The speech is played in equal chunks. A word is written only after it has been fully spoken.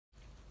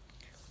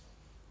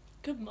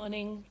Good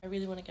morning. I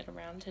really want to get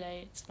around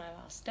today. It's my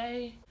last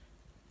day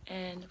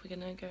and we're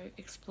gonna go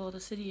explore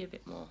the city a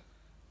bit more.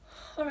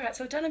 Alright,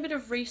 so I've done a bit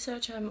of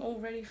research. I'm all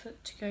ready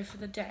to go for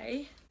the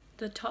day.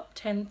 The top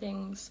 10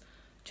 things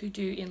to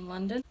do in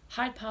London: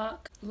 Hyde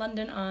Park,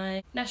 London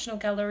Eye, National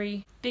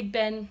Gallery, Big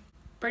Ben,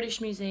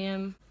 British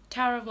Museum,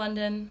 Tower of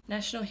London,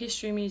 National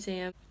History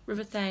Museum,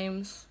 River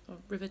Thames, or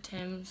River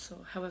Thames,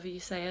 or however you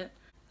say it,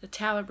 the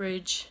Tower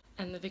Bridge,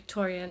 and the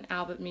Victoria and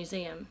Albert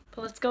Museum.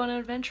 But let's go on an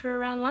adventure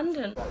around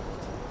London.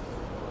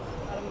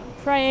 I'm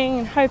praying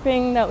and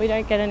hoping that we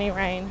don't get any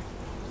rain.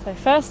 So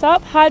first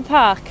up, Hyde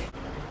Park.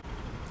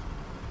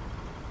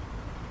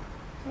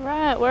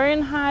 Right, we're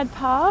in Hyde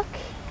Park.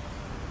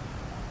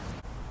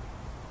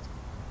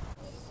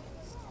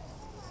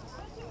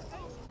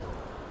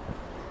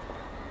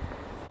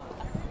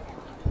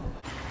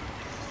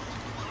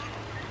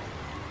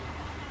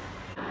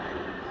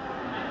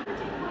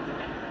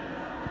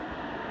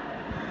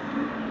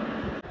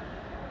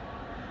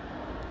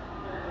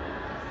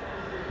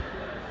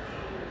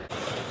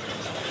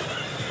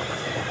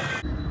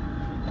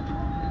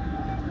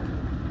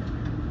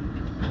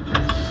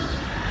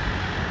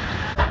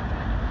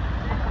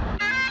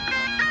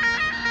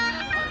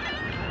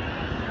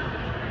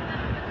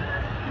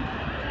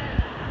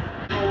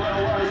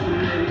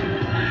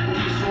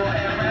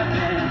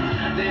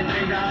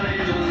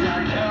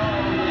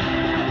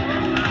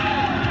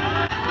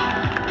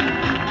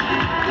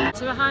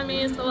 So behind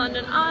me is the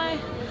London Eye.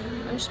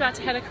 I'm just about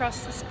to head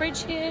across this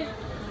bridge here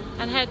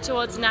and head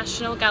towards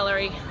National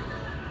Gallery.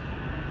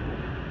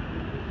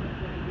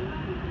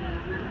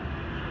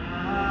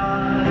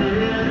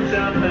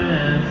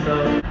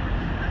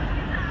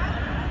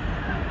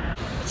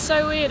 It's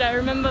so weird. I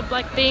remember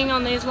being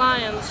on these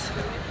lions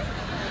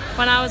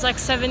when I was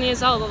 7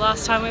 years old the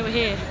last time we were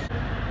here.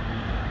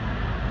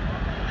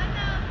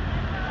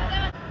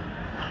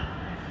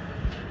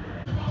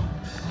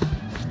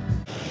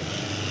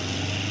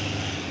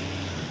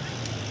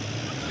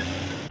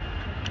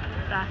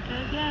 Back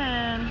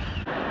again.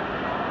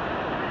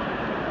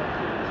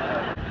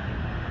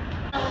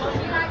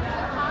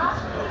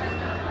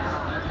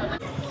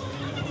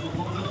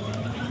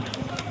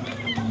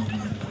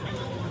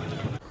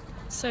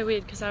 So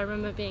weird because I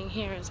remember being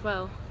here as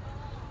well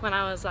when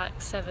I was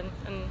 7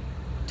 and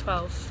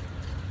 12,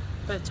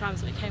 both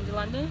times we came to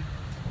London.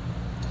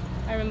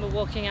 I remember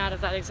walking out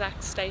of that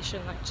exact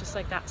station just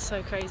like that.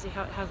 So crazy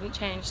how it hasn't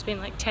changed. It's been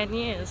 10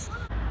 years.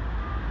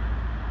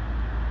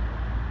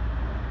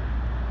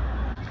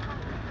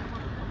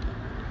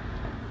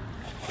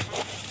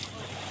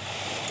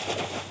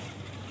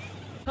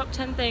 Top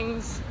 10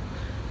 things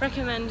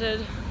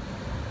recommended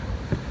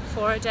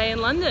for a day in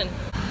London,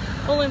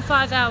 all in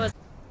 5 hours.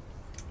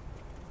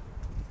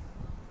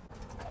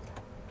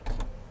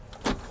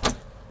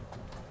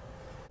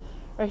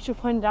 Rachel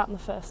pointed out on the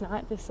first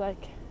night this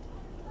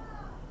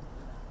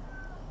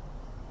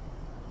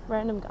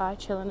random guy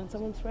chilling in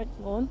someone's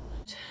front lawn.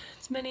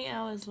 It's many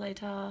hours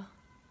later.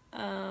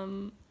 What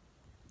time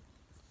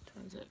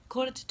is it?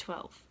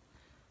 11:45.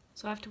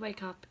 So I have to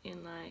wake up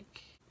in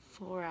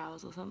 4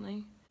 hours or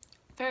something.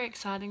 Very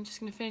exciting.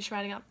 Just gonna finish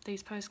writing up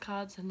these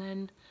postcards and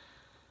then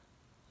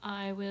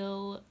I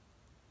will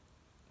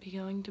be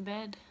going to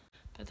bed.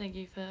 But thank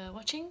you for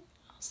watching.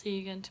 I'll see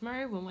you again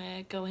tomorrow when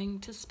we're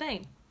going to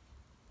Spain.